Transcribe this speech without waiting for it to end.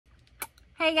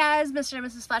Hey guys, Mr. and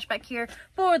Mrs. Flashback here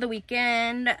for the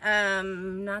weekend.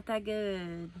 Not that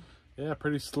good. Yeah,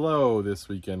 pretty slow this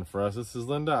weekend for us. This is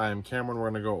Linda. I am Cameron. We're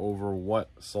going to go over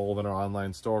what sold in our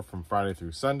online store from Friday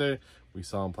through Sunday. We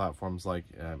sell on platforms like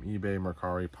eBay,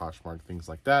 Mercari, Poshmark, things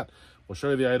like that. We'll show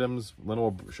you the items. Linda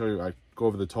will show you, I go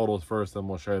over the totals first, then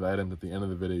we'll show you the items at the end of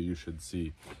the video. You should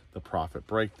see the profit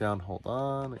breakdown. Hold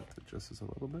on, I have to adjust this a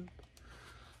little bit.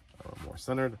 More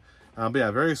centered. But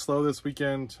yeah, very slow this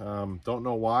weekend. Don't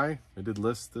know why. I did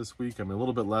list this week. I mean, a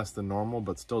little bit less than normal,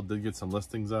 but still did get some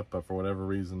listings up. But for whatever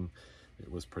reason,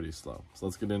 it was pretty slow. So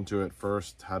let's get into it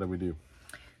first. How did we do?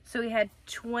 So we had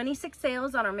 26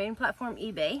 sales on our main platform,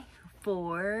 eBay,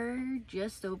 for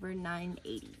just over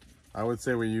 $9.80. I would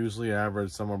say we usually average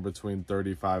somewhere between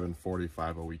 35 and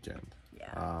 45 a weekend.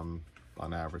 Yeah.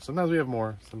 On average. Sometimes we have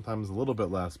more, sometimes a little bit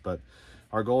less, but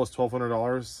our goal is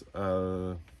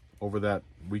 $1,200 over that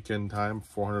weekend time,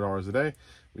 $400 a day.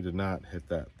 We did not hit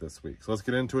that this week. So let's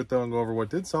get into it though and go over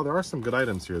what did sell. There are some good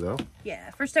items here though.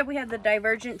 Yeah, first up we have the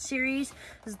Divergent series.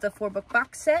 This is the 4-book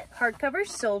box set, hardcover,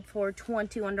 sold for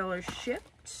 $21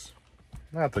 shipped.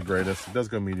 Not the greatest. It does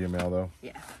go medium mail though.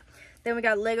 Yeah. Then we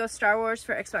got Lego Star Wars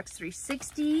for Xbox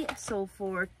 360, sold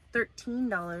for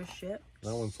 $13 shipped.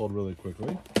 That one sold really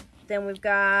quickly. Then we've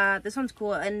got, this one's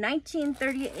cool, a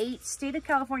 1938 State of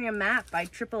California map by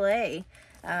AAA.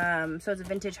 So it's a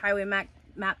vintage highway map.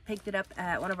 Picked it up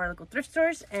at one of our local thrift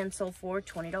stores and sold for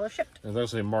 $20 shipped. It's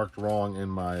actually marked wrong in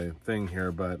my thing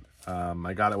here, but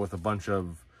I got it with a bunch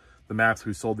of the maps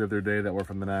we sold the other day that were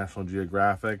from the National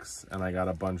Geographics, and I got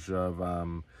a bunch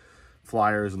of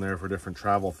flyers in there for different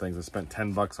travel things. I spent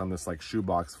 $10 on this like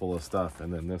shoebox full of stuff,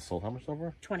 and then this sold how much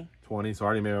over? 20. 20. So I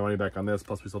already made my money back on this.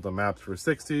 Plus we sold the maps for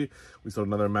 60. We sold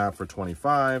another map for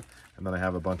 25, and then I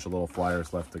have a bunch of little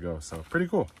flyers left to go. So pretty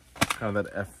cool. Kind of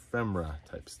that ephemera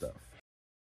type stuff.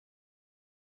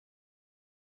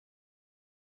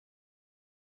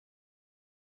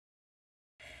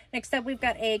 Next up, we've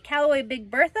got a Callaway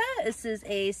Big Bertha. This is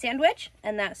a sandwich,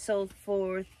 and that sold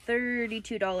for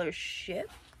 $32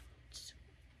 shipped.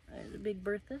 There's a Big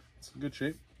Bertha. It's in good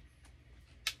shape.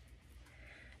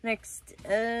 Next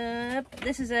up,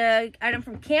 this is a item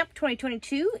from Camp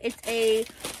 2022. It's a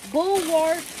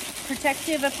Bulwark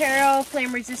Protective Apparel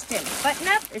Flame Resistant Button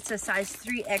Up. It's a size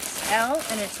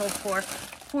 3XL, and it sold for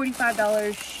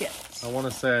 $45 shipped. I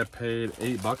want to say I paid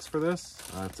 $8 for this.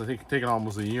 It's I think taken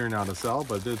almost a year now to sell,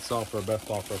 but it did sell for a best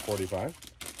offer of $45.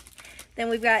 Then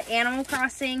we've got Animal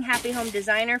Crossing Happy Home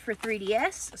Designer for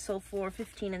 3DS, sold for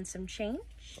 $15 and some change.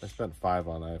 I spent $5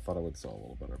 on it. I thought it would sell a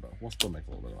little better, but we'll still make a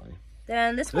little bit of money.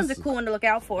 Then this one's a cool one to look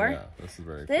out for. Yeah, this is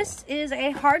very This cool. is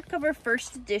a hardcover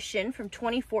first edition from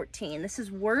 2014. This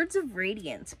is Words of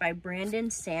Radiance by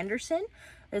Brandon Sanderson.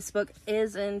 This book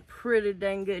is in pretty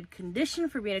dang good condition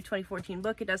for being a 2014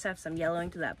 book. It does have some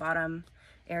yellowing to that bottom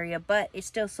area, but it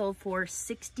still sold for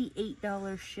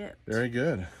 $68 shipped. Very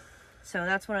good. So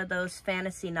that's one of those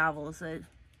fantasy novels that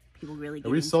people really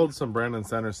get We into. sold some Brandon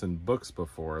Sanderson books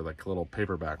before, like little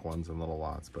paperback ones in little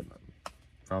lots, but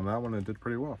found that one and it did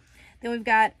pretty well. Then we've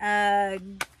got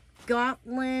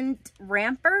Gauntlet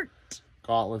Rampart.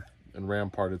 Gauntlet and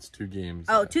Rampart, it's 2 games.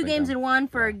 Oh, 2 games in one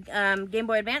for Game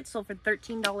Boy Advance, sold for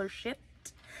 $13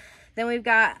 shipped. Then we've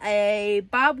got a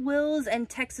Bob Wills and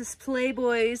Texas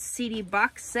Playboys CD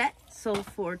box set, sold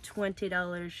for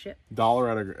 $20 shipped.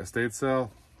 $1 at a estate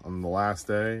sale on the last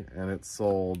day, and it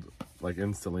sold like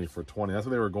instantly for $20. That's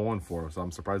what they were going for, so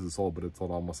I'm surprised it sold, but it sold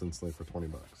almost instantly for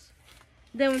 $20.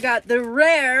 Then we got the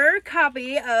rare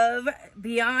copy of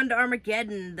Beyond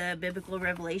Armageddon, the Biblical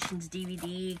Revelations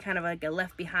DVD, kind of like a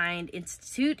Left Behind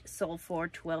Institute, sold for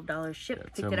 $12 shipped.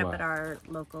 Yeah, Picked it up at our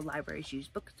local library's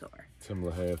used bookstore. Tim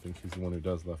LaHaye, I think he's the one who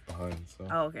does Left Behind. So.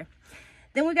 Oh, okay.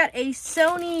 Then we got a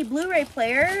Sony Blu-ray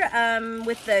player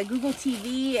with the Google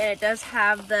TV, and it does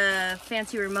have the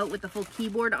fancy remote with the full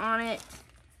keyboard on it.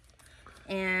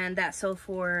 And that sold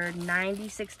for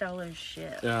 $96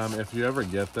 shipped. If you ever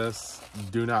get this,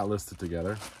 do not list it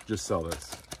together. Just sell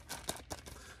this.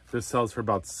 This sells for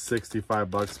about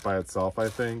 $65 by itself, I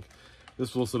think.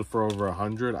 This was listed for over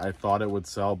 $100. I thought it would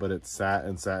sell, but it sat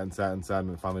and sat and sat and sat,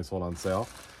 and it finally sold on sale.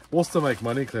 We'll still make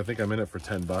money because I think I'm in it for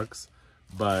 $10.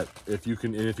 But if you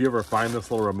can, if you ever find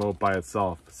this little remote by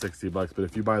itself, $60. But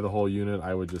if you buy the whole unit,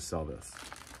 I would just sell this.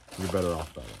 You're better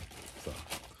off that way. So.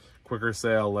 Quicker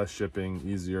sale, less shipping,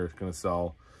 easier, it's gonna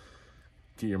sell,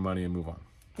 get your money and move on.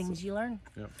 Things you learn.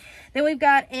 Yep. Then we've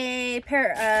got a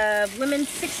pair of women's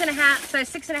size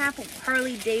 6.5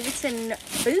 Harley Davidson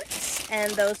boots,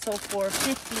 and those sold for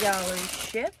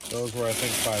 $50 shipped. Those were, I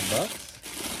think,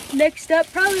 $5. Next up,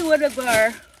 probably one of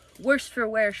our worst for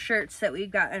wear shirts that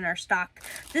we've got in our stock.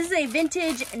 This is a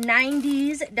vintage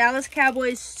 90s Dallas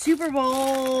Cowboys Super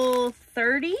Bowl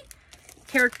 30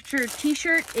 caricature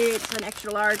t-shirt. It's an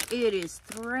extra large. It is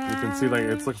trash. You can see like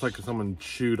it looks like someone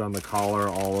chewed on the collar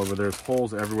all over. There's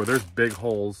holes everywhere. There's big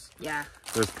holes. Yeah.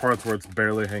 There's parts where it's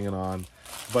barely hanging on.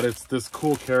 But it's this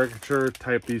cool caricature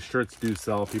type. These shirts do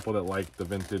sell. People that like the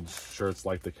vintage shirts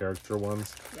like the caricature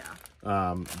ones.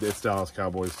 Yeah. It's Dallas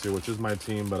Cowboys too, which is my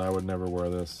team, but I would never wear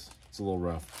this. It's a little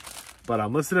rough. But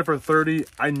I'm listed it for 30.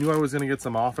 I knew I was going to get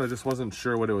some off. I just wasn't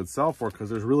sure what it would sell for because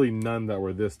there's really none that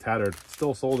were this tattered.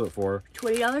 Still sold it for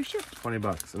 $20 ship. 20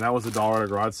 bucks. And that was $1 at a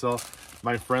garage sale.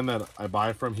 My friend that I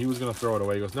buy from, he was going to throw it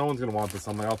away. He goes, no one's going to want this.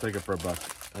 I'm like, I'll take it for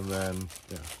 $1. And then,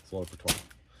 yeah, sold it for 20.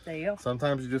 There you go.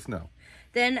 Sometimes you just know.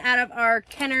 Then out of our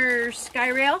Kenner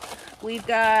Skyrail, we've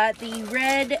got the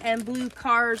red and blue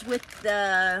cars with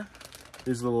the...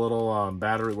 These are the little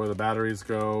battery, where the batteries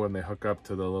go and they hook up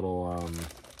to the little,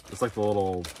 it's like the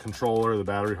little controller. The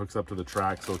battery hooks up to the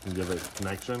track so it can give it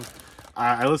connection.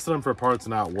 I listed them for parts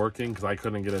not working because I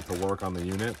couldn't get it to work on the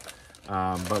unit.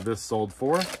 But this sold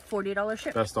for $40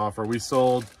 ship. Best offer. We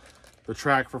sold the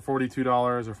track for $42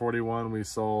 or $41. We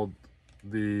sold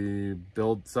the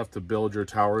build stuff to build your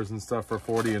towers and stuff for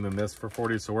 $40, and then this for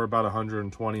 $40. So we're about $120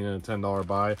 and a $10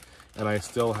 buy. And I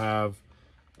still have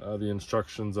the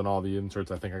instructions and all the inserts.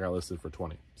 I think I got listed for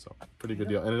 $20. So pretty good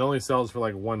deal. And it only sells for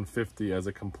like $150 as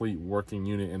a complete working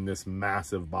unit in this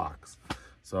massive box.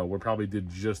 So we probably did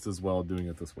just as well doing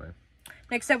it this way.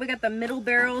 Next up, we got the middle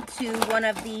barrel to one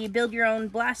of the Build Your Own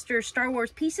Blaster Star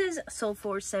Wars pieces, sold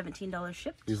for $17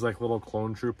 shipped. These like little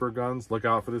clone trooper guns. Look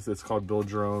out for this. It's called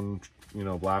Build Your Own, you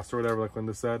know, blaster or whatever, like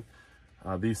Linda said.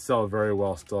 These sell very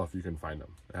well still if you can find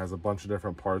them. It has a bunch of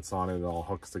different parts on it. It all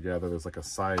hooks together. There's like a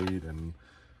sight and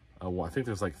I think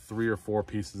there's like 3 or 4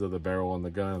 pieces of the barrel on the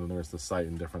gun, and then there's the sight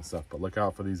and different stuff. But look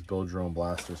out for these Build Your Own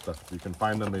Blaster stuff. If you can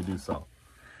find them, they do sell.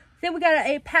 Then we got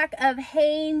a pack of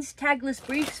Hanes tagless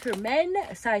briefs for men,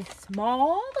 size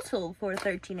small, sold for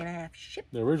 $13.50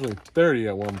 shipped. They're originally 30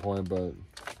 at one point, but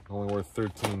only worth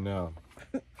 13 now.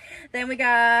 Then we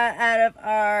got, out of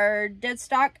our dead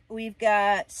stock, we've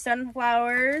got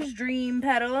Sunflowers Dream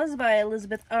Petals by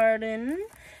Elizabeth Arden.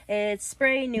 It's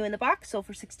spray, new in the box, sold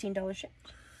for $16 shipped.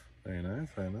 Very nice,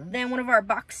 very nice. Then one of our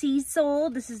boxies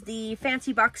sold. This is the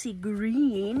Fancy Boxy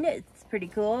Green. It's pretty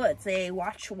cool. It's a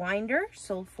watch winder,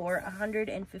 sold for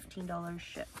 $115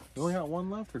 shipped. You only got 1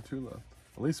 left or 2 left?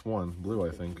 At least 1. Blue, I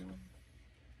think.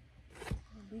 At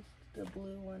least the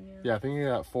blue one, yeah. Yeah, I think you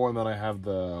got 4, and then I have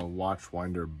the watch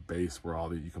winder base where all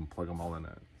the you can plug them all in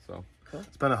at. So cool.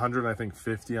 Spent 100, I think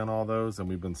 50 on all those, and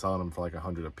we've been selling them for like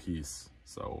 100 a piece.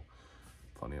 So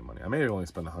plenty of money. I may have only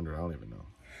spent 100. I don't even know.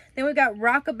 Then we've got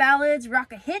Rock-A-Ballads,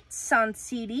 Rock-A-Hits on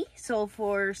CD, sold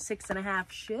for $6.50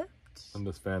 shipped. I'm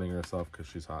just fanning herself because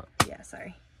she's hot. Yeah,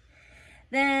 sorry.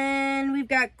 Then we've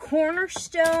got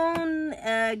Cornerstone,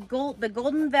 the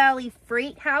Golden Valley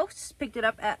Freight House. Picked it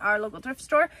up at our local thrift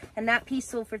store, and that piece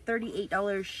sold for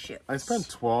 $38 shipped. I spent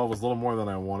 12. It was a little more than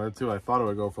I wanted to. I thought it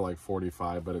would go for like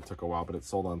 45, but it took a while. But it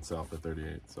sold on sale for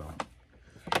 38. So.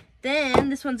 Then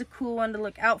this one's a cool one to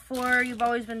look out for. You've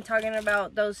always been talking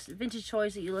about those vintage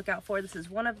toys that you look out for. This is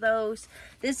one of those.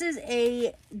 This is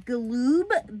a Galoob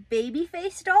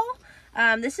Babyface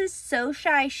doll. This is So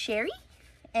Shy Sherry,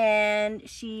 and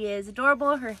she is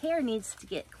adorable. Her hair needs to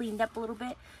get cleaned up a little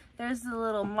bit. There's the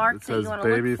little mark that you want to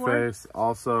look for. Babyface.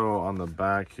 Also on the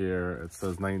back here, it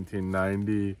says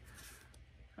 1990.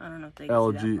 I don't know if they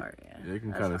can see that part. Yeah, you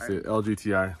can kind of see it.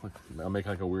 LGTI. Look, I'll make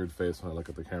like a weird face when I look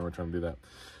at the camera trying to do that.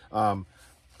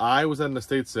 I was at an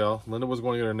estate sale. Linda was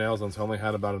going to get her nails done, so I only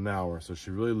had about an hour. So she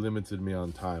really limited me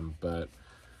on time. But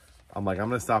I'm like, I'm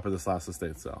going to stop at this last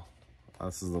estate sale.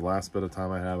 This is the last bit of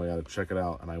time I have. I got to check it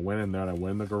out. And I went in there and I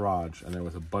went in the garage, and there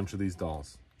was a bunch of these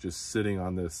dolls just sitting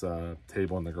on this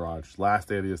table in the garage. Last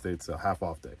day of the estate sale, half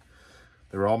off day.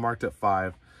 They were all marked at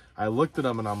 5. I looked at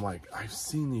them and I'm like, I've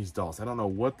seen these dolls. I don't know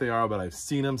what they are, but I've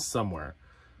seen them somewhere.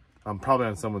 I'm probably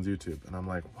on someone's YouTube. And I'm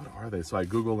like, what are they? So I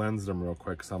Google Lensed them real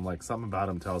quick. So I'm like, something about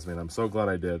them tells me, and I'm so glad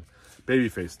I did.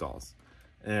 Babyface dolls.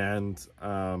 And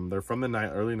they're from the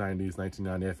early 90s,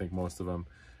 1990, I think most of them.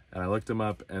 And I looked them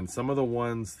up, and some of the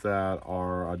ones that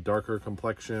are a darker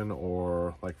complexion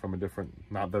or like from a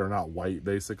different, that are not white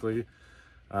basically,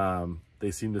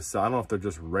 they seem to sell. I don't know if they're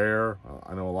just rare.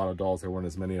 I know a lot of dolls, there weren't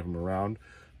as many of them around.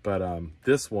 But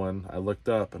this one I looked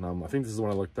up, and I think this is the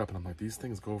one I looked up, and I'm like, these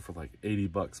things go for like 80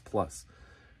 bucks plus,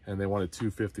 and they wanted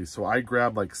 250. So I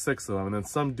grabbed like 6 of them, and then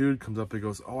some dude comes up and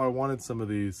goes, oh, I wanted some of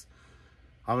these.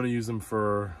 I'm gonna use them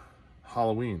for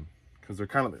Halloween because they're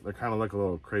kind of look a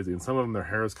little crazy, and some of them their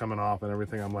hair is coming off and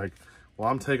everything. I'm like, well,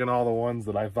 I'm taking all the ones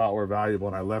that I thought were valuable,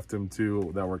 and I left him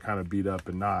two that were kind of beat up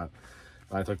and not.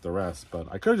 And I took the rest, but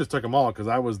I could have just took them all because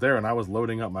I was there and I was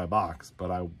loading up my box,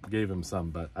 but I gave him some.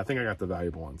 But I think I got the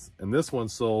valuable ones. And this one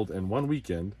sold in one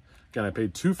weekend. Again, I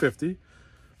paid $250.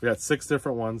 We got 6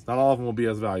 different ones. Not all of them will be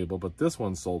as valuable, but this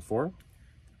one sold for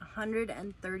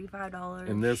 $135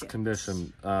 in this shipped.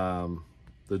 condition.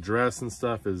 The dress and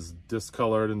stuff is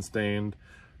discolored and stained.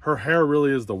 Her hair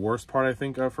really is the worst part, I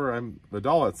think, of her. The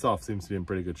doll itself seems to be in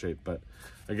pretty good shape, but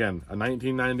again, a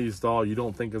 1990s doll you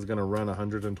don't think is going to run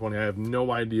 120. I have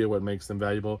no idea what makes them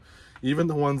valuable. Even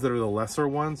the ones that are the lesser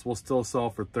ones will still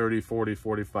sell for 30, 40,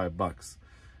 45 bucks.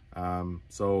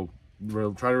 So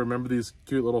we'll try to remember these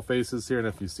cute little faces here, and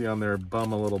if you see on their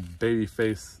bum a little baby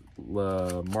face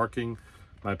marking,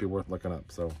 might be worth looking up.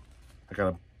 So I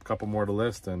got a couple more to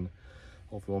list, and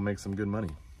hopefully we'll make some good money.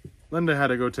 Linda had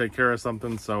to go take care of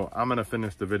something, so I'm going to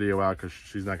finish the video out because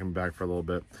she's not going to be back for a little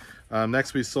bit.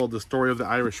 Next, we sold The Story of the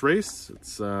Irish Race.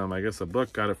 It's, I guess, a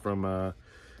book. Got it from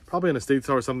probably an estate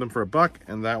sale or something for $1,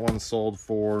 and that one sold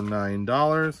for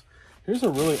 $9. Here's a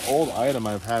really old item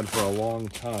I've had for a long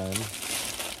time.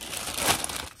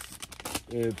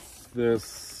 It's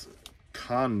this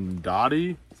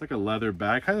Condotti. It's like a leather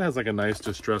bag. Kind of has like a nice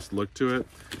distressed look to it.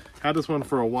 Had this one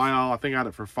for a while. I think I got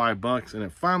it for $5, and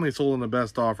it finally sold in the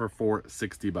best offer for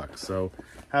 $60. So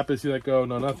happy to see that go.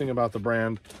 Know nothing about the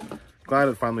brand. Glad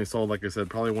it finally sold. Like I said,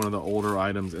 probably one of the older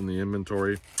items in the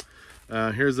inventory.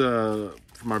 Here's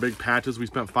from our big patches. We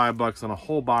spent $5 on a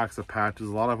whole box of patches.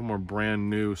 A lot of them were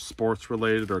brand new sports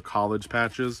related or college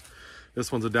patches.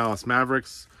 This one's a Dallas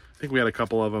Mavericks. I think we had a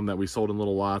couple of them that we sold in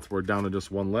little lots. We're down to just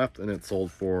one left, and it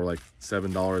sold for like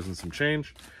 $7 and some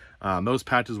change. Those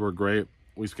patches were great.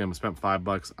 We spent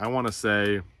 $5. I want to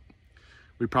say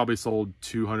we probably sold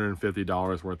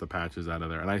 $250 worth of patches out of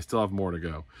there, and I still have more to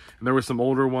go. And there were some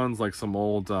older ones, like some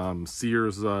old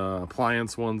Sears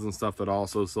appliance ones and stuff that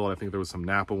also sold. I think there was some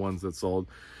Napa ones that sold.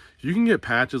 If you can get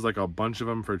patches, like a bunch of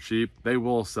them for cheap, they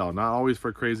will sell. Not always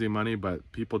for crazy money,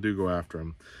 but people do go after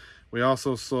them. We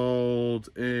also sold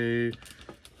a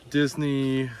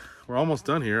Disney, we're almost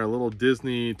done here, a little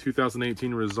Disney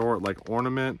 2018 resort like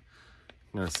ornament.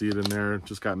 I'm gonna see it in there.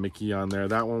 Just got Mickey on there.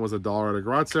 That one was $1 at a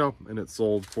garage sale, and it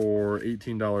sold for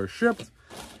 $18 shipped.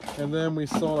 And then we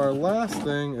sold our last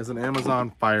thing is an Amazon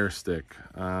Fire Stick.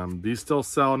 These still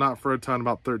sell, not for a ton,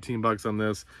 about $13 on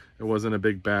this. It was in a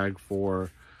big bag for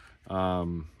I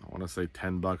want to say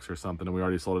 $10 or something, and we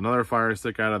already sold another Fire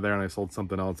Stick out of there, and I sold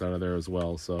something else out of there as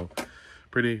well. So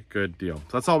pretty good deal. So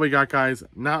that's all we got, guys.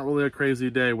 Not really a crazy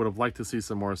day. Would have liked to see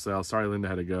some more sales. Sorry Linda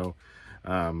had to go.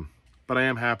 But I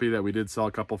am happy that we did sell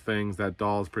a couple things. That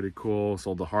doll is pretty cool.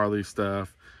 Sold the Harley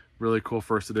stuff. Really cool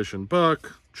first edition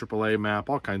book, AAA map,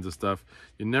 all kinds of stuff.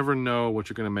 You never know what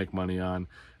you're going to make money on.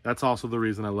 That's also the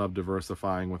reason I love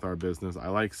diversifying with our business. I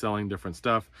like selling different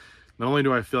stuff. Not only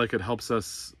do I feel like it helps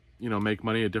us, you know, make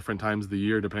money at different times of the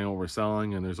year, depending on what we're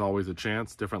selling, and there's always a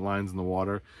chance, different lines in the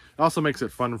water. It also makes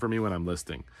it fun for me when I'm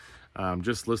listing.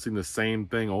 Just listing the same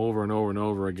thing over and over and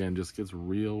over again just gets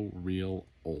real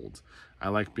old. I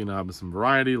like being able to have some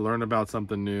variety, learn about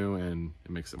something new, and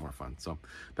it makes it more fun. So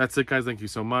that's it, guys. Thank you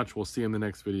so much. We'll see you in the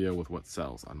next video with what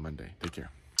sells on Monday. Take care.